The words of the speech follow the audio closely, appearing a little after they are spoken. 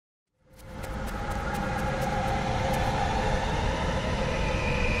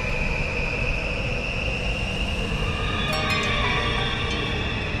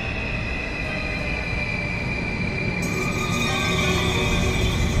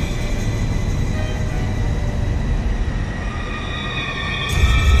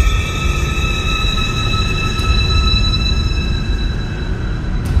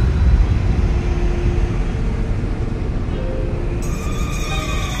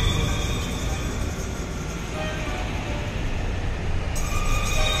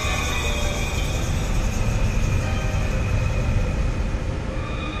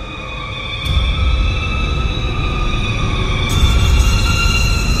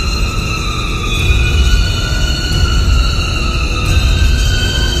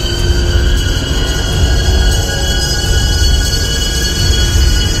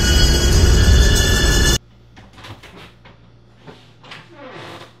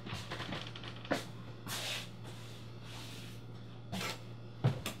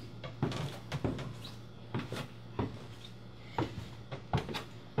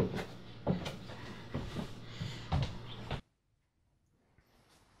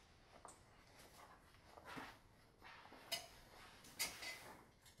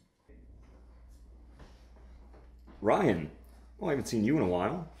Ryan, well, I haven't seen you in a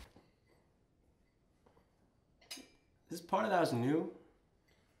while. This part of the house new?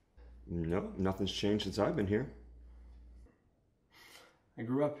 No, nothing's changed since I've been here. I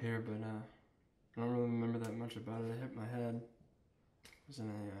grew up here, but I don't really remember that much about it. I hit my head. It was in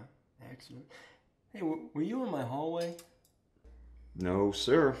a accident. Hey, were you in my hallway? No,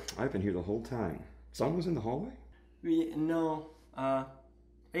 sir. I've been here the whole time. Someone was in the hallway? No. I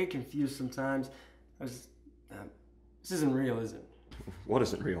get confused sometimes. This isn't real, is it? What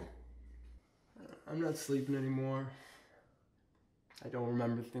isn't real? I'm not sleeping anymore. I don't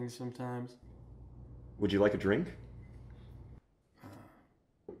remember things sometimes. Would you like a drink?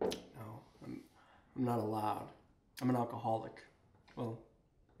 No, I'm not allowed. I'm an alcoholic. Well,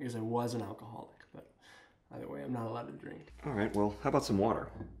 I guess I was an alcoholic, but either way, I'm not allowed to drink. All right, well, how about some water?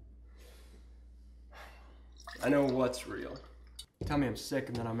 I know what's real. Tell me I'm sick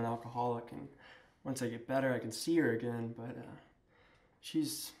and that I'm an alcoholic, and once I get better, I can see her again, but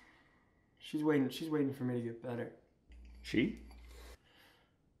she's waiting for me to get better. She?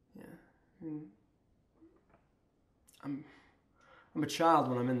 Yeah. I'm a child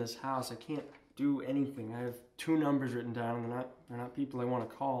when I'm in this house. I can't do anything. I have 2 numbers written down, and they're not people I want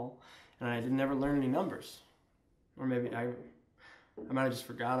to call, and I didn't ever learn any numbers. Or maybe I might have just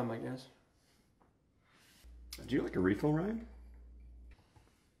forgot them, I guess. Do you like a refill, Ryan?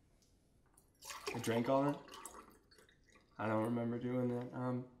 I drank all that? I don't remember doing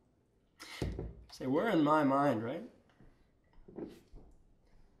that. Say, we're in my mind, right?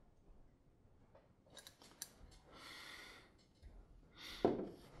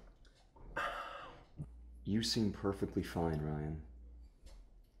 You seem perfectly fine, Ryan.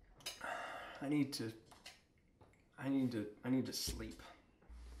 I need to sleep.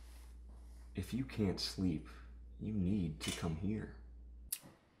 If you can't sleep, you need to come here.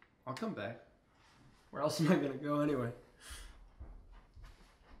 I'll come back. Where else am I gonna go anyway?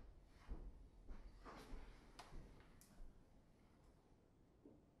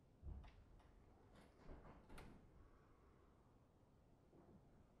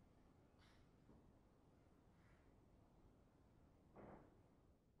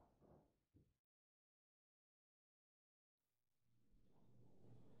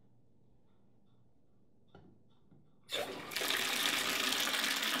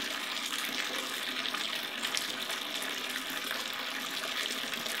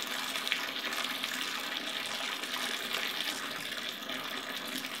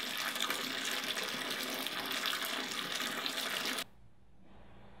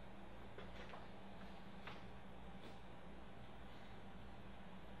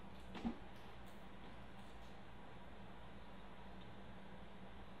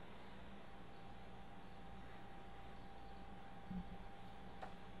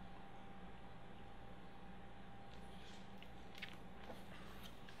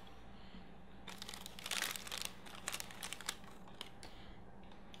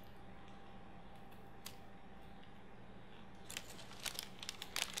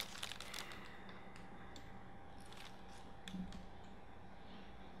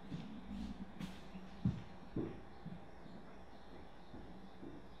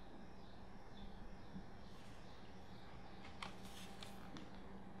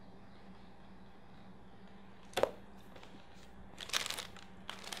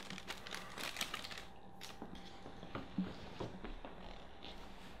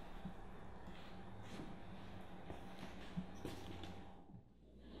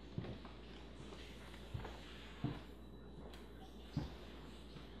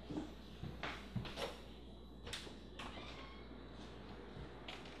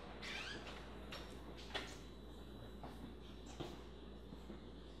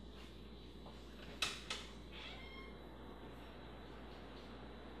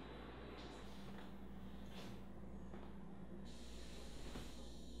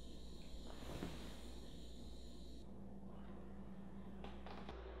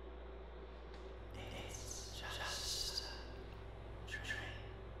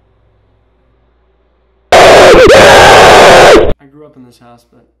 I grew up in this house,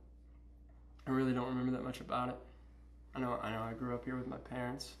 but I really don't remember that much about it. I know I grew up here with my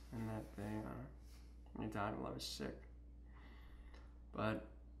parents, and that they died while I was sick. But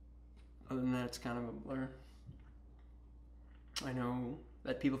other than that, it's kind of a blur. I know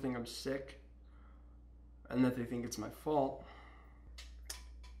that people think I'm sick, and that they think it's my fault.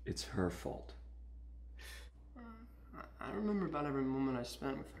 It's her fault. I remember about every moment I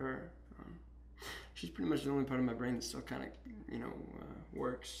spent with her. She's pretty much the only part of my brain that still kind of,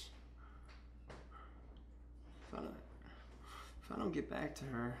 works. If I don't get back to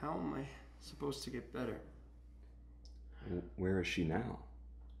her, how am I supposed to get better? Where is she now?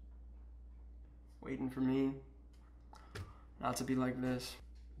 Waiting for me not to be like this.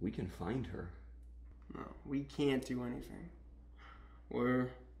 We can find her. No, we can't do anything.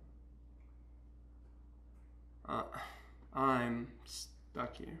 I'm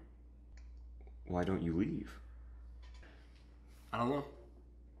stuck here. Why don't you leave? I don't know.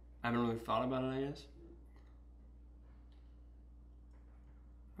 I haven't really thought about it, I guess.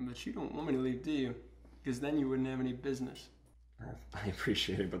 But you don't want me to leave, do you? Because then you wouldn't have any business. I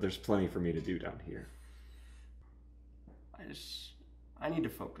appreciate it, but there's plenty for me to do down here. I need to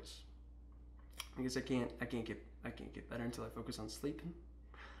focus. Because I can't get better until I focus on sleeping.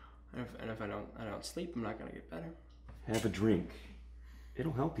 And if I don't sleep, I'm not gonna get better. Have a drink.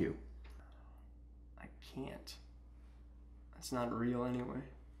 It'll help you. I can't. That's not real anyway.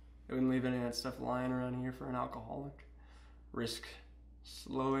 I wouldn't leave any of that stuff lying around here for an alcoholic. Risk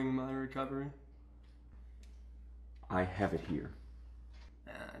slowing my recovery. I have it here.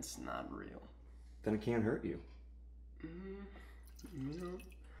 It's not real. Then it can't hurt you. No.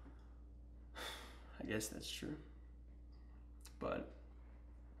 I guess that's true. But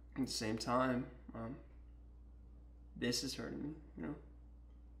at the same time, this is hurting me, you know?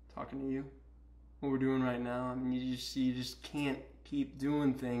 Talking to you. What we're doing right now, I mean, you just can't keep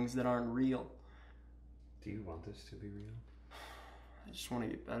doing things that aren't real. Do you want this to be real? I just want to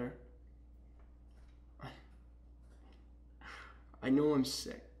get better. I know I'm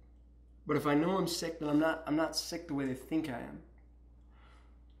sick. But if I know I'm sick, then I'm not sick the way they think I am.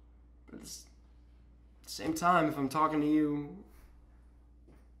 But at the same time, if I'm talking to you,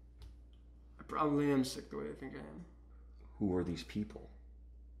 I probably am sick the way they think I am. Who are these people?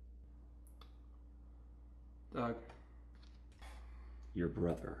 Doug. Your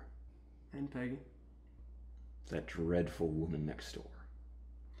brother. And Peggy. That dreadful woman next door.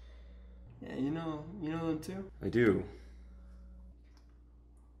 Yeah, you know them too? I do.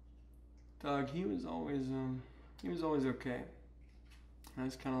 Doug, he was always okay. I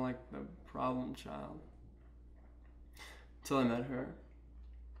was kind of like the problem child. Until I met her.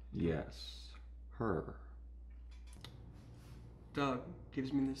 Yes, her. Doug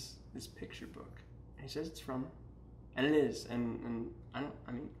gives me this picture book. And he says it's from her. And it is. And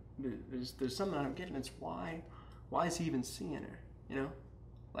there's something I don't get, and it's why is he even seeing her? You know?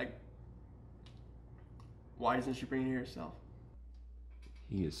 Like, why doesn't she bring her here herself?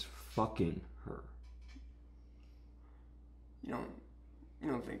 He is fucking her. You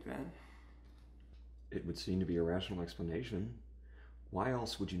don't think that? It would seem to be a rational explanation. Why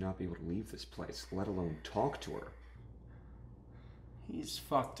else would you not be able to leave this place, let alone talk to her? He's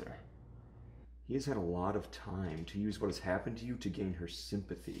fucked her. He has had a lot of time to use what has happened to you to gain her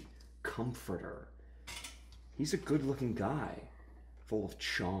sympathy, comfort her. He's a good-looking guy, full of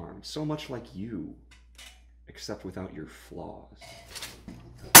charm, so much like you, except without your flaws.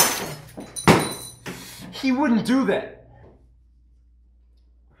 He wouldn't do that.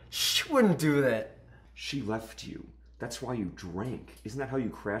 She wouldn't do that. She left you. That's why you drank. Isn't that how you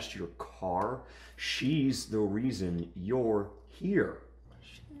crashed your car? She's the reason you're here.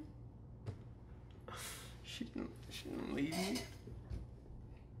 She didn't leave me.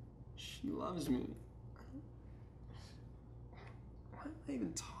 She loves me. Why am I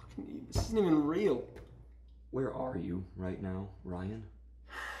even talking to you? This isn't even real. Where are you right now, Ryan?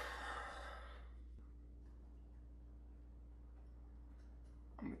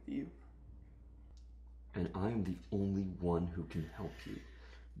 I'm with you. And I'm the only one who can help you.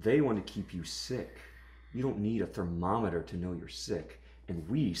 They want to keep you sick. You don't need a thermometer to know you're sick. And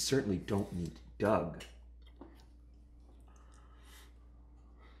we certainly don't need Doug.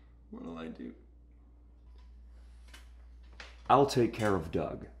 What'll I do? I'll take care of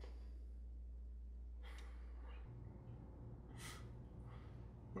Doug.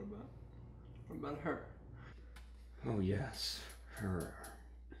 What about her? Oh yes, her.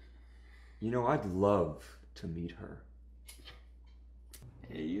 You know, I'd love to meet her.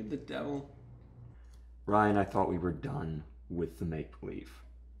 Hey, you the devil. Ryan, I thought we were done with the make-believe.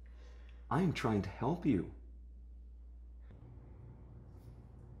 I am trying to help you.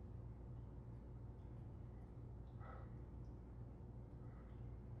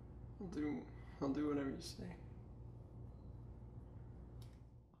 I'll do whatever you say.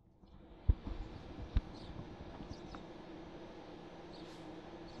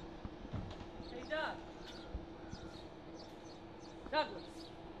 Hey, Doug. Douglas.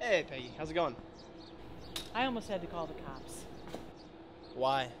 Hey, Peggy, how's it going? I almost had to call the cops.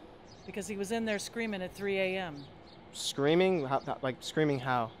 Why? Because he was in there screaming at 3 a.m. Screaming? Like, screaming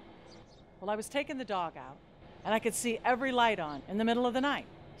how? Well, I was taking the dog out, and I could see every light on in the middle of the night.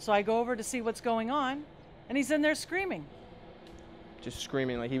 So I go over to see what's going on, And he's in there screaming. Just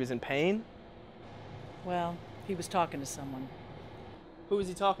screaming like he was in pain? Well, he was talking to someone. Who was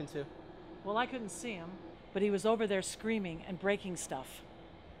he talking to? Well, I couldn't see him, but he was over there screaming and breaking stuff.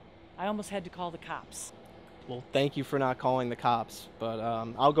 I almost had to call the cops. Well, thank you for not calling the cops, but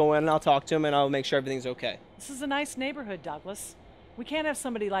I'll go in and I'll talk to him and I'll make sure everything's okay. This is a nice neighborhood, Douglas. We can't have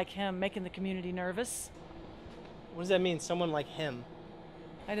somebody like him making the community nervous. What does that mean, someone like him?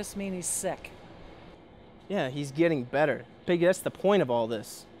 I just mean he's sick. Yeah, he's getting better. Peggy, that's the point of all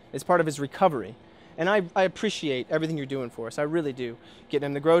this. It's part of his recovery. And I appreciate everything you're doing for us. I really do. Getting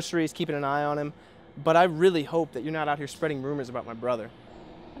him the groceries, keeping an eye on him. But I really hope that you're not out here spreading rumors about my brother.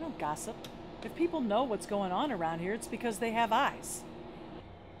 I don't gossip. If people know what's going on around here, it's because they have eyes.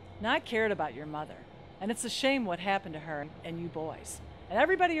 Now, I cared about your mother, and it's a shame what happened to her and you boys. And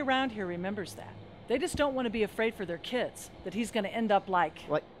everybody around here remembers that. They just don't want to be afraid for their kids, that he's going to end up like...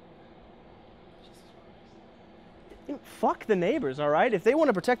 Fuck the neighbors, all right? If they want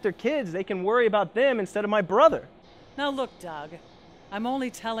to protect their kids, they can worry about them instead of my brother. Now look, Doug, I'm only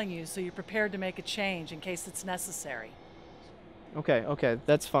telling you so you're prepared to make a change in case it's necessary. Okay,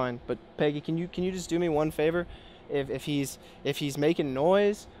 that's fine. But Peggy, can you just do me one favor? If he's making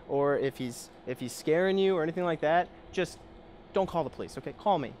noise or if he's scaring you or anything like that, just don't call the police, okay?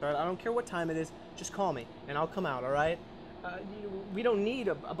 Call me. All right? I don't care what time it is. Just call me and I'll come out, all right? We don't need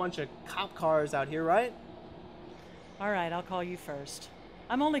a bunch of cop cars out here, right? All right, I'll call you first.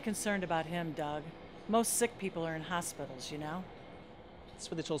 I'm only concerned about him, Doug. Most sick people are in hospitals, you know?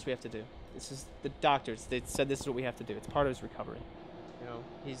 That's what they told us we have to do. This is the doctors. They said this is what we have to do. It's part of his recovery. You know,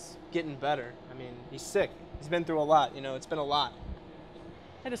 he's getting better. I mean, he's sick. He's been through a lot, you know. It's been a lot.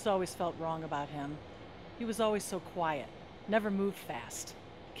 I just always felt wrong about him. He was always so quiet, never moved fast.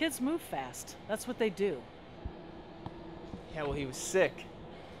 Kids move fast. That's what they do. Yeah, well, he was sick.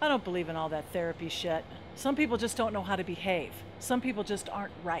 I don't believe in all that therapy shit. Some people just don't know how to behave. Some people just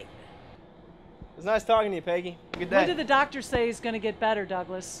aren't right. It was nice talking to you, Peggy. Good day. When did the doctor say he's going to get better,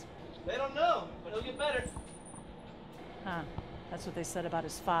 Douglas? They don't know, but he'll get better. Huh. That's what they said about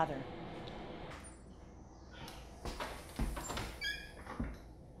his father.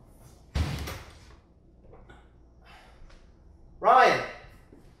 Ryan!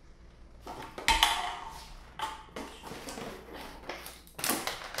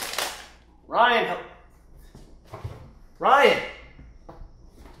 Ryan! Ryan!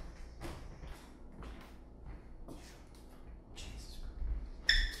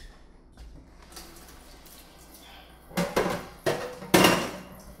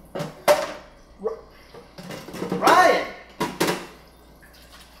 Ryan!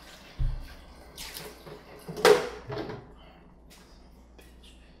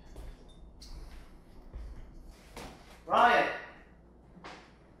 Ryan!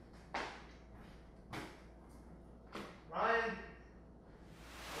 Ryan!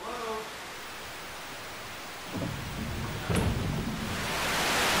 Hello?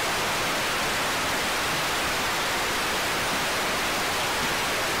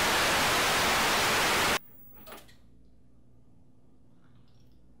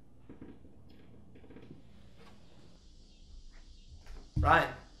 Ryan.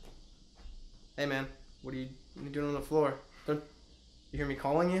 Hey man, what are you doing on the floor? Don't you hear me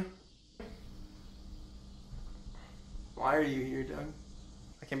calling you? Why are you here, Doug?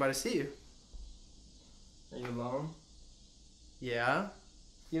 I came by to see you. Are you alone? Yeah.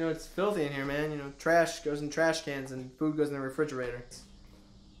 You know, it's filthy in here, man. You know, trash goes in trash cans and food goes in the refrigerator.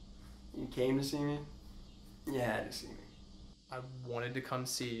 You came to see me? You had to see me. I wanted to come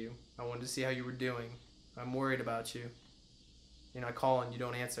see you. I wanted to see how you were doing. I'm worried about you. You know, I call and you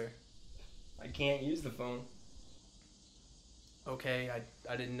don't answer. I can't use the phone. Okay,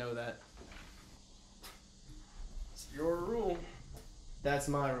 I didn't know that. It's your rule. That's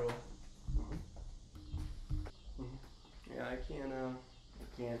my rule. Yeah, I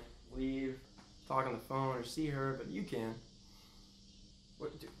can't leave, talk on the phone, or see her, but you can.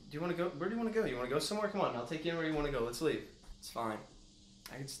 What, do you want to go? Where do you want to go? You want to go somewhere? Come on, I'll take you where you want to go. Let's leave. It's fine.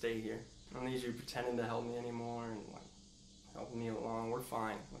 I can stay here. I don't need you pretending to help me anymore and like helping me along. We're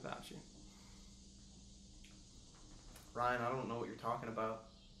fine without you. Ryan, I don't know what you're talking about.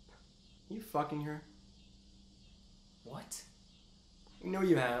 You fucking her? What? We know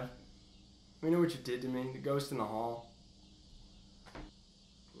you have. We know what you did to me. The ghost in the hall.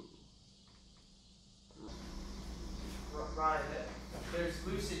 Ryan, there's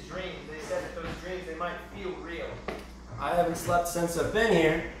lucid dreams. They said that those dreams, they might feel real. I haven't slept since I've been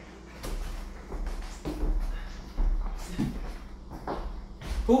here.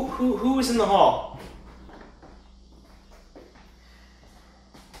 Who was in the hall?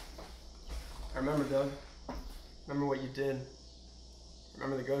 I remember, Doug. Remember what you did.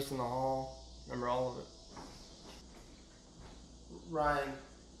 Remember the ghost in the hall. Remember all of it. Ryan,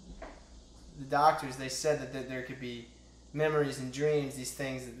 the doctors, they said that there could be memories and dreams, these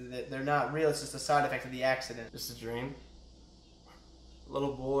things, that they're not real. It's just a side effect of the accident. Just a dream.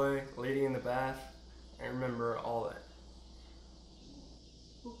 Little boy, lady in the bath. I remember all that.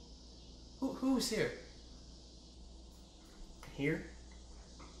 Who's here? Here?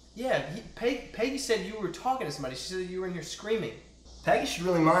 Yeah, Peggy said you were talking to somebody. She said you were in here screaming. Peggy should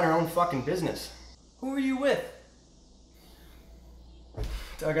really mind her own fucking business. Who are you with?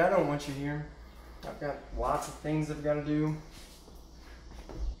 Doug, I don't want you here. I've got lots of things I've got to do.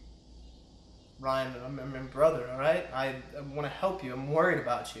 Ryan, I'm your brother, all right? I want to help you. I'm worried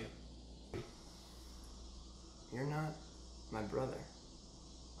about you. You're not my brother.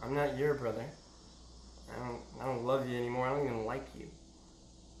 I'm not your brother. I don't love you anymore. I don't even like you.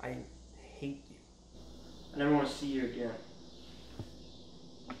 I hate you. I never want to see you again.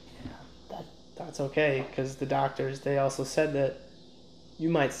 Yeah, that's okay, because the doctors, they also said that you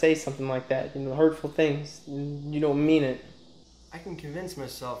might say something like that, hurtful things. You don't mean it. I can convince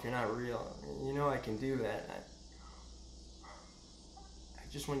myself you're not real. You know I can do that. I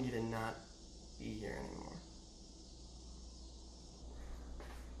just want you to not be here anymore.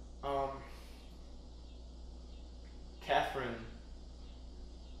 Catherine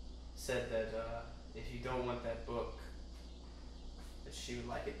said that if you don't want that book, that she would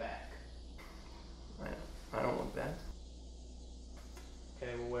like it back. I don't want that.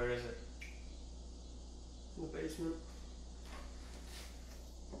 Okay, well, where is it? In the basement.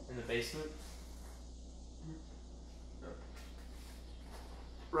 In the basement?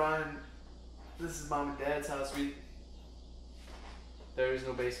 Ryan, this is Mom and Dad's house. There is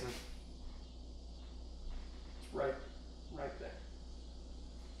no basement. It's right there.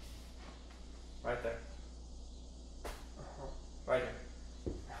 Right there. Right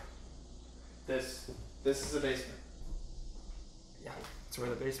here. This is the basement. Yeah, that's where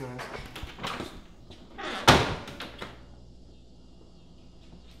the basement is.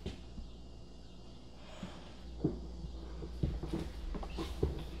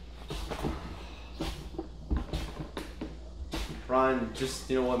 Ryan, just,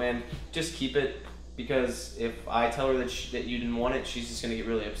 you know what, man? Just keep it, because if I tell her that you didn't want it, she's just gonna get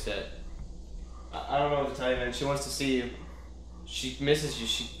really upset. I don't know what to tell you, man. She wants to see you. She misses you.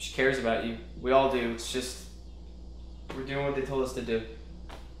 She cares about you. We all do. It's just, we're doing what they told us to do.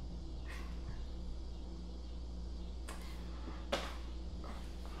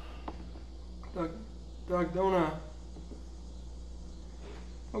 Doug, don't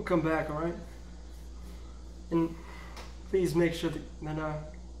come back, all right? And please make sure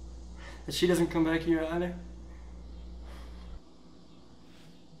that she doesn't come back here either.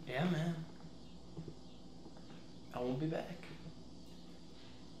 Yeah, man. I won't be back.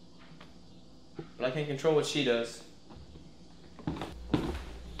 But I can't control what she does.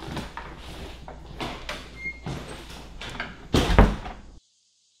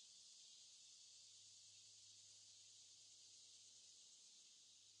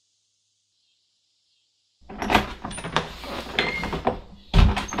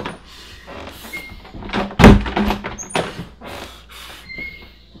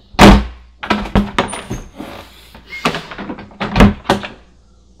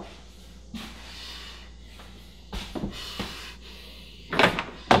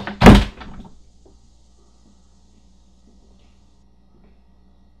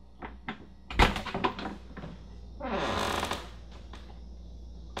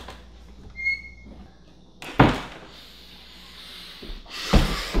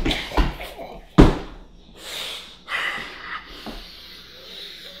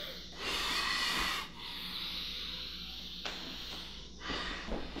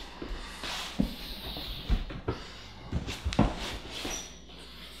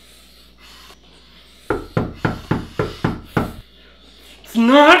 It's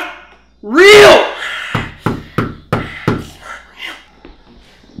not real!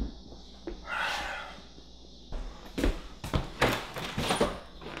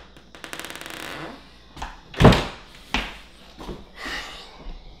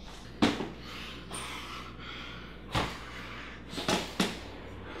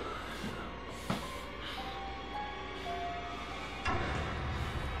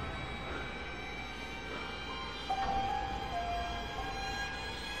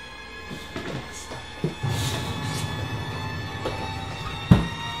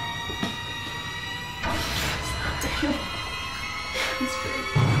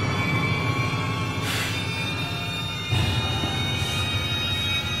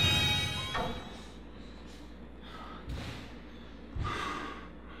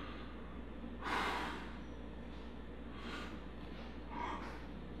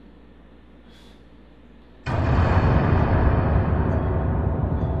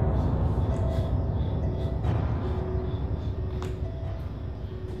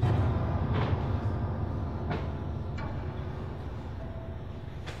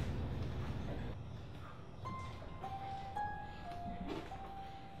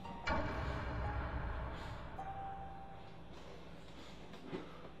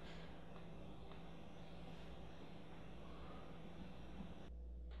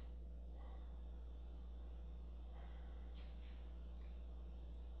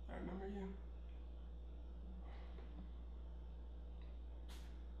 remember you.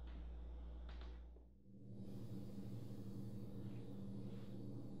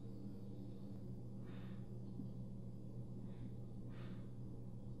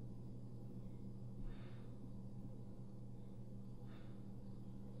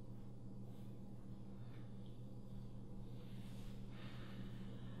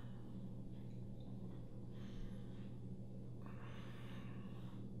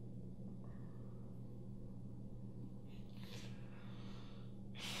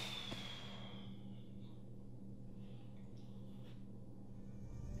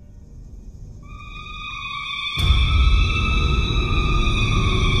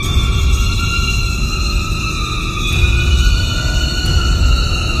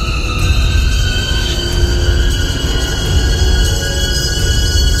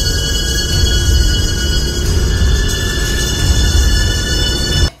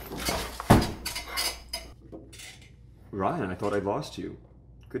 Ryan, I thought I'd lost you.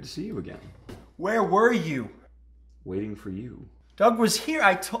 Good to see you again. Where were you? Waiting for you. Doug was here.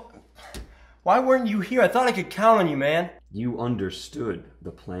 Why weren't you here? I thought I could count on you, man. You understood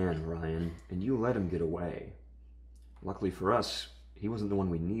the plan, Ryan, and you let him get away. Luckily for us, he wasn't the one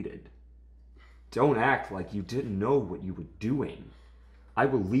we needed. Don't act like you didn't know what you were doing. I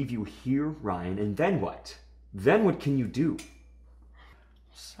will leave you here, Ryan, and then what? Then what can you do?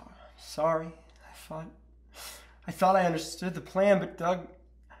 Sorry. I thought I understood the plan, but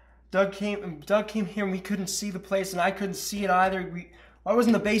Doug came here and we couldn't see the place, and I couldn't see it either. Why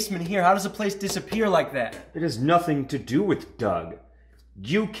wasn't the basement here? How does the place disappear like that? It has nothing to do with Doug.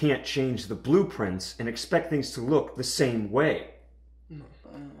 You can't change the blueprints and expect things to look the same way. No,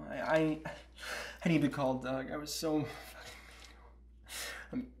 I need to call Doug. I was so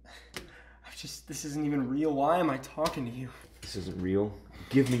this isn't even real. Why am I talking to you? This isn't real.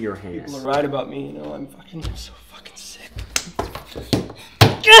 Give me your hands. People are right about me, you know. I'm so fucking sick.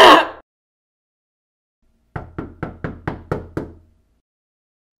 Yeah?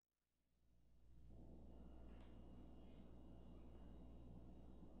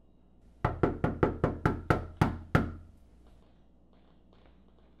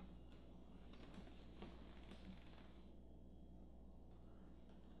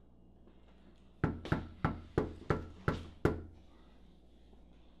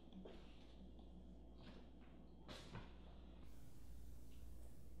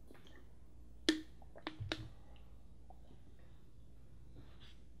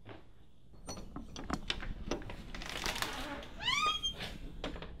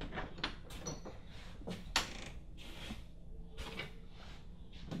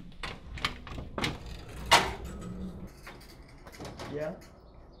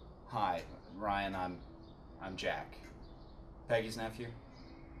 Hi, Ryan. I'm Jack. Peggy's nephew.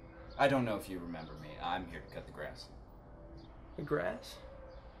 I don't know if you remember me. I'm here to cut the grass. The grass?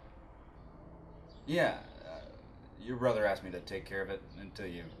 Yeah, your brother asked me to take care of it until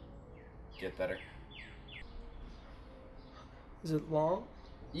you get better. Is it long?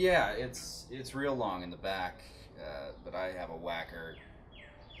 Yeah, it's real long in the back, but I have a whacker.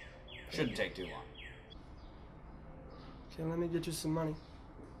 Shouldn't take too long. Okay, let me get you some money.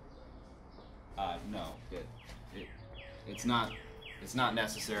 No, it's not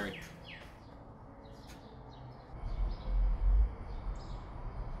necessary.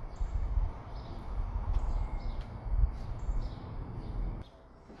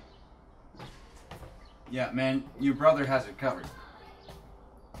 Yeah, man, your brother has it covered.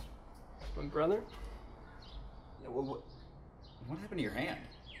 My brother? Yeah, well, what happened to your hand?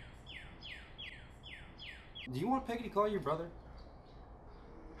 Do you want Peggy to call your brother?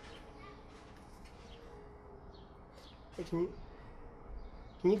 Hey, can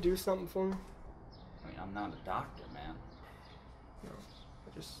you do something for me? I mean, I'm not a doctor, man. No,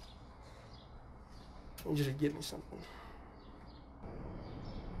 I need you to get me something.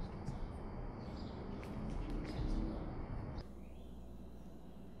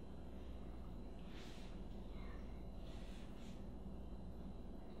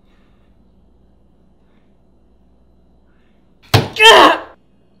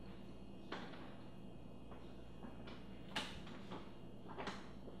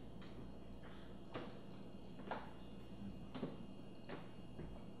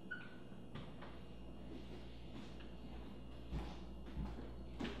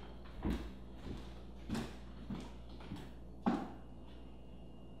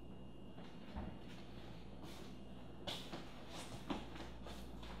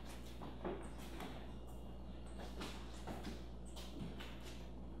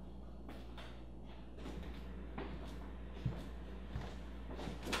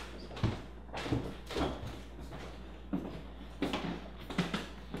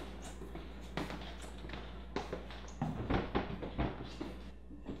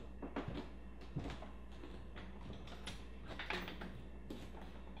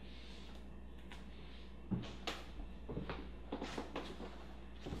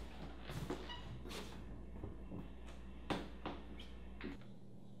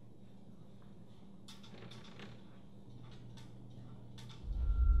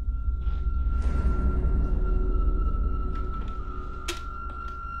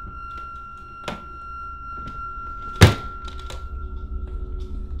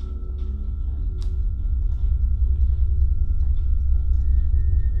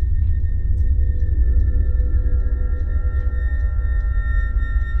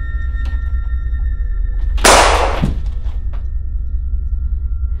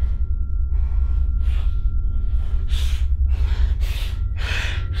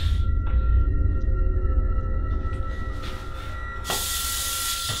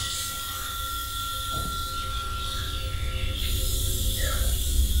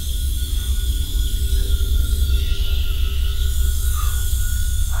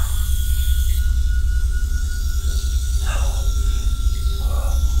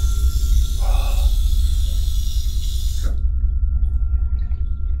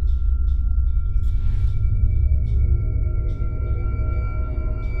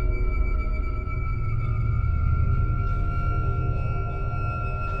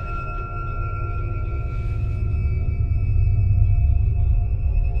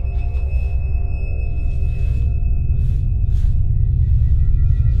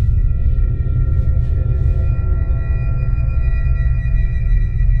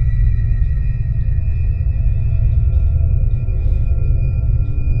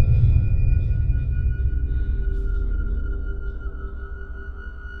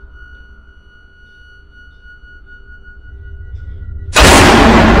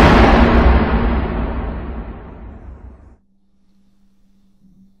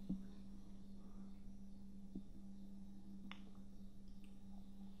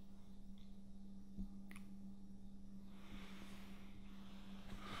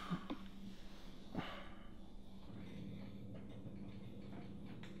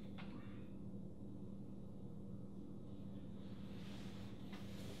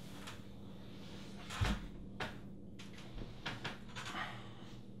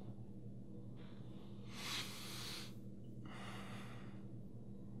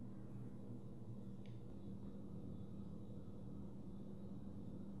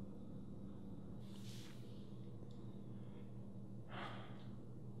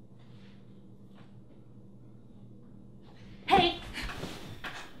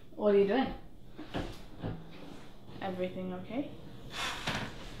 What are you doing? Everything okay?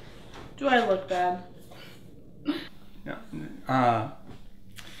 Do I look bad?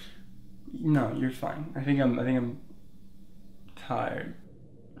 No, you're fine. I think I'm tired.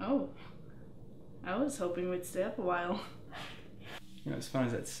 Oh. I was hoping we'd stay up a while. You know, as fun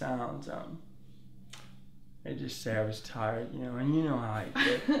as that sounds, I just say I was tired, you know, and you know how I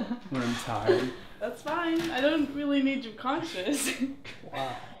get when I'm tired. That's fine. I don't really need you conscious.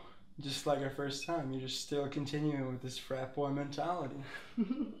 Wow. Just like our first time, you're just still continuing with this frat boy mentality.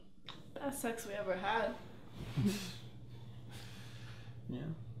 Best sex we ever had. Yeah.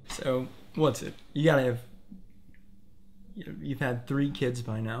 So, what's it? You gotta have... You've had 3 kids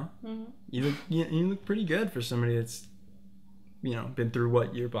by now. Mm-hmm. You look pretty good for somebody that's, you know, been through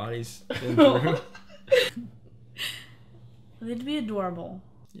what your body's been through. They'd be adorable.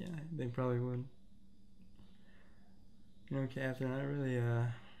 Yeah, they probably would. You know, Catherine, I really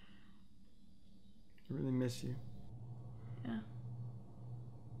miss you. Yeah.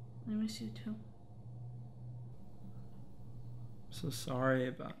 I miss you too. I'm so sorry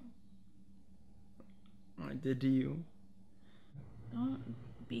about what I did to you. Don't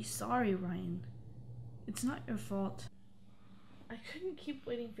be sorry, Ryan. It's not your fault. I couldn't keep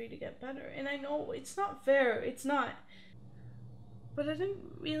waiting for you to get better, and I know it's not fair. It's not. But I didn't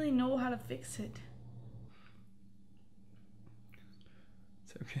really know how to fix it.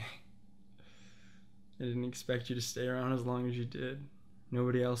 It's okay. I didn't expect you to stay around as long as you did.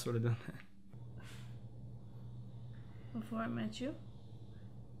 Nobody else would have done that. Before I met you,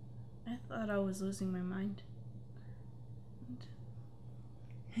 I thought I was losing my mind.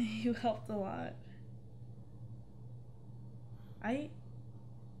 And you helped a lot. I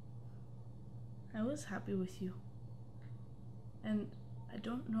was happy with you. And I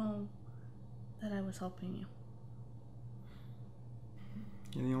don't know that I was helping you.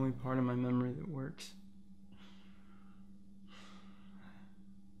 You're the only part of my memory that works.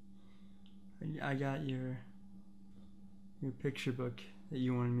 I got your picture book that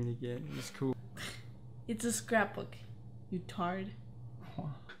you wanted me to get. It was cool. It's a scrapbook, you tard.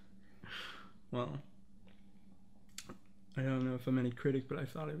 Well, I don't know if I'm any critic, but I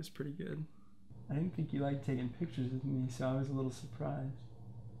thought it was pretty good. I didn't think you liked taking pictures with me, so I was a little surprised.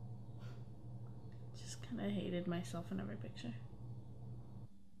 Just kinda hated myself in every picture.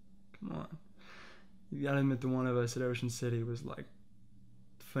 Come on. You gotta admit the one of us at Ocean City was like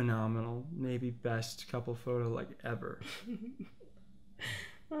phenomenal. Maybe best couple photo like ever.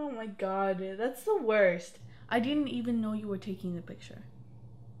 Oh my god, that's the worst. I didn't even know you were taking the picture.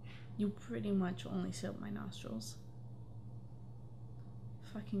 You pretty much only see up my nostrils.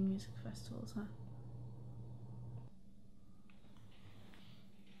 Fucking music festivals, huh?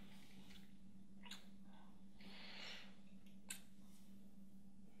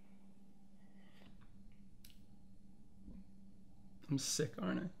 I'm sick,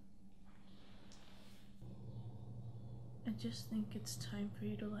 aren't I? I just think it's time for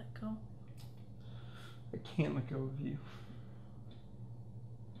you to let go. I can't let go of you.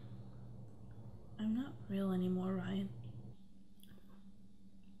 I'm not real anymore, Ryan.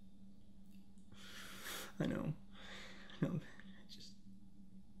 I know. I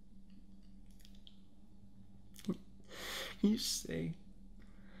Can you stay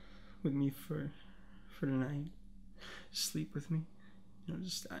with me for tonight? Sleep with me? You know,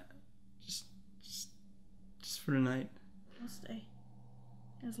 just for tonight. I'll stay.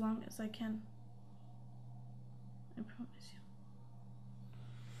 As long as I can. I promise you.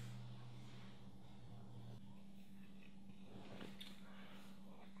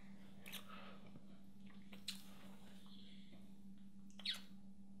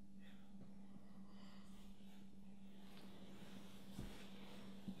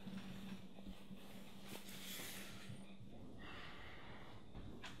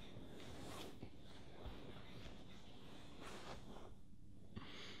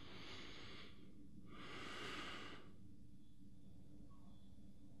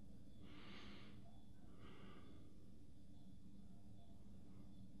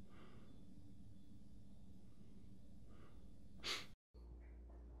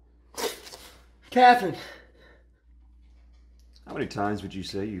 Catherine! How many times would you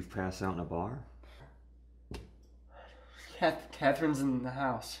say you've passed out in a bar? Catherine's in the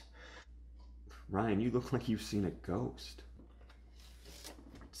house. Ryan, you look like you've seen a ghost.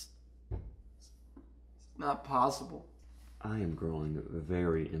 It's not possible. I am growing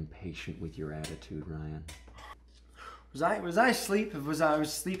very impatient with your attitude, Ryan. Was I asleep? Was I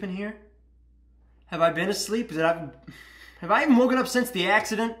sleeping here? Have I been asleep? Have I even woken up since the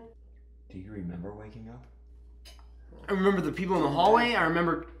accident? Do you remember waking up? I remember the people in the hallway. I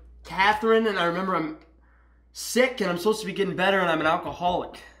remember Catherine, and I remember I'm sick and I'm supposed to be getting better and I'm an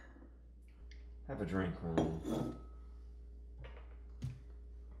alcoholic. Have a drink, Ryan.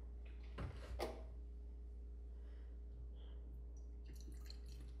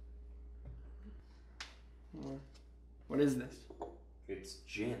 What is this? It's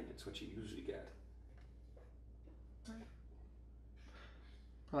gin. It's what you usually get.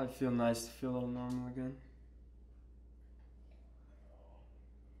 Probably feel nice to feel a little normal again.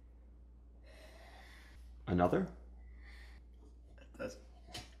 Another? That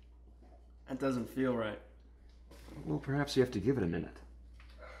doesn't feel right. Well, perhaps you have to give it a minute.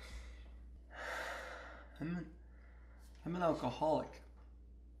 I'm an alcoholic.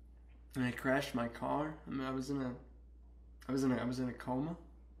 And I crashed my car. I mean, I was in a coma.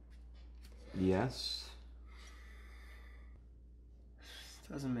 Yes.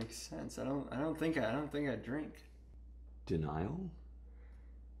 Doesn't make sense. I don't think I drink. Denial?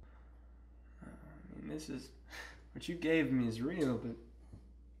 I mean, this is what you gave me is real, but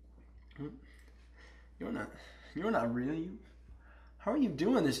you're not real. How are you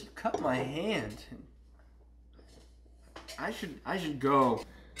doing this? You cut my hand. I should go.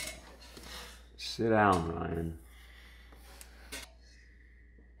 Sit down, Ryan.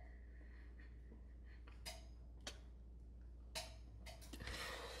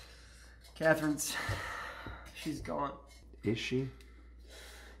 Catherine's, she's gone. Is she?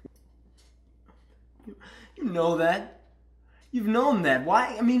 You know that. You've known that.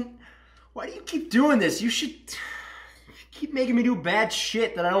 Why do you keep doing this? You should keep making me do bad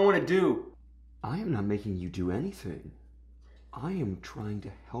shit that I don't want to do. I am not making you do anything. I am trying to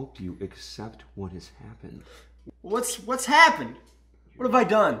help you accept what has happened. What's happened? What have I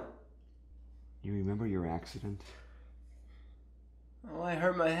done? You remember your accident? Oh, I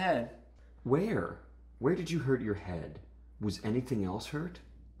hurt my head. Where? Where did you hurt your head? Was anything else hurt?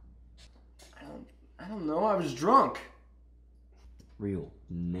 I don't know. I was drunk. Real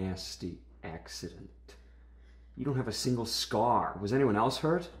nasty accident. You don't have a single scar. Was anyone else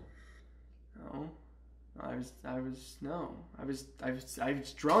hurt? No. I was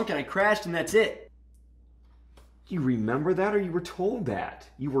drunk and I crashed and that's it. You remember that or you were told that?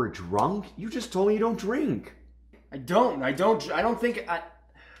 You were drunk? You just told me you don't drink.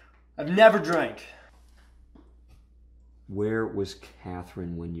 I've never drank. Where was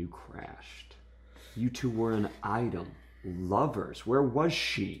Catherine when you crashed? You two were an item. Lovers. Where was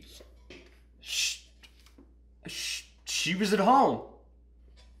she? She was at home.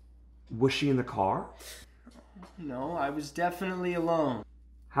 Was she in the car? No, I was definitely alone.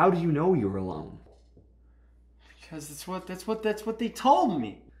 How do you know you were alone? Because that's what they told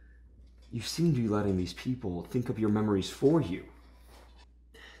me. You seem to be letting these people think of your memories for you.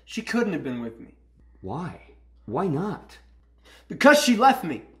 She couldn't have been with me. Why? Why not? Because she left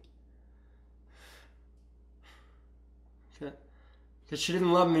me. Because she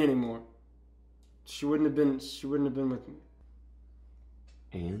didn't love me anymore. She wouldn't have been with me.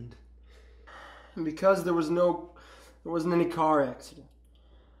 And because there wasn't any car accident.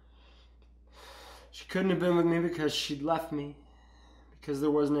 She couldn't have been with me because she'd left me. Because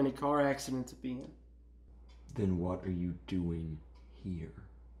there wasn't any car accident to be in. then what are you doing here?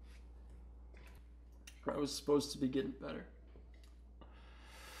 I was supposed to be getting better.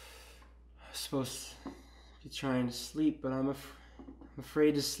 I was supposed to be trying to sleep, but I'm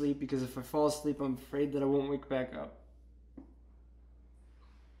afraid to sleep because if I fall asleep, I'm afraid that I won't wake back up.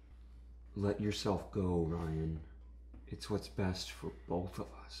 Let yourself go, Ryan. It's what's best for both of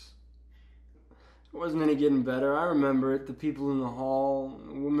us. It wasn't any getting better. I remember it. The people in the hall,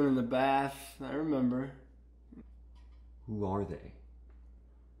 the woman in the bath. I remember. Who are they?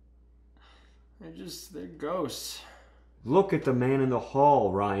 They're ghosts. Look at the man in the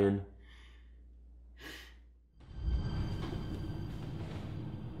hall, Ryan.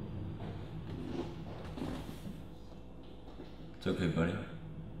 It's okay, buddy.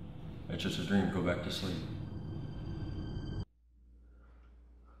 It's just a dream. Go back to sleep.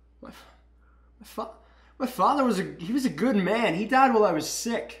 My father was a good man. He died while I was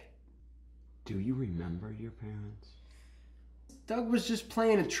sick. Do you remember your parents? Doug was just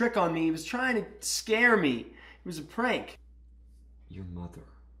playing a trick on me. He was trying to scare me. It was a prank. Your mother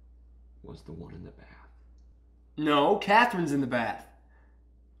was the one in the bath. No, Catherine's in the bath.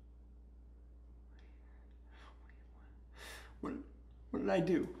 What did I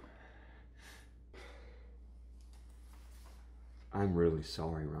do? I'm really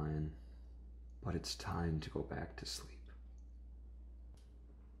sorry, Ryan, but it's time to go back to sleep.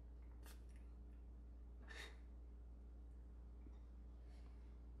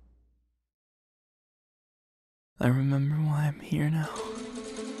 I remember why I'm here now.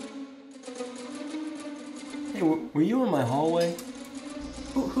 Hey, were you in my hallway?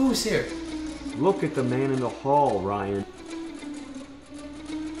 Who's here? Look at the man in the hall, Ryan.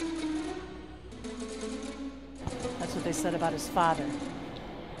 That's what they said about his father.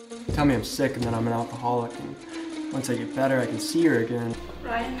 Tell me I'm sick and that I'm an alcoholic, and once I get better, I can see her again.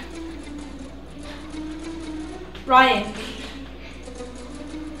 Ryan. Ryan.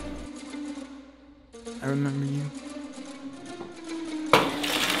 I remember you.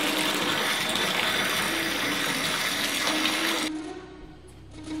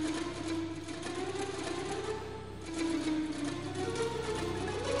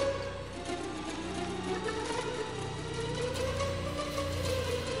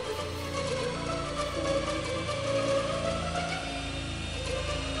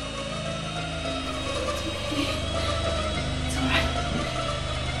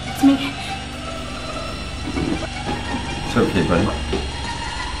 It's me. It's okay, buddy.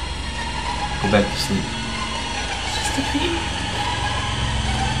 Go back to sleep. It's just a dream.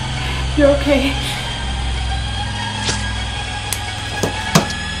 You're okay.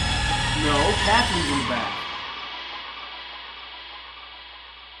 No, Catherine's in the back.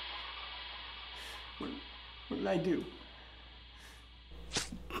 What did I do?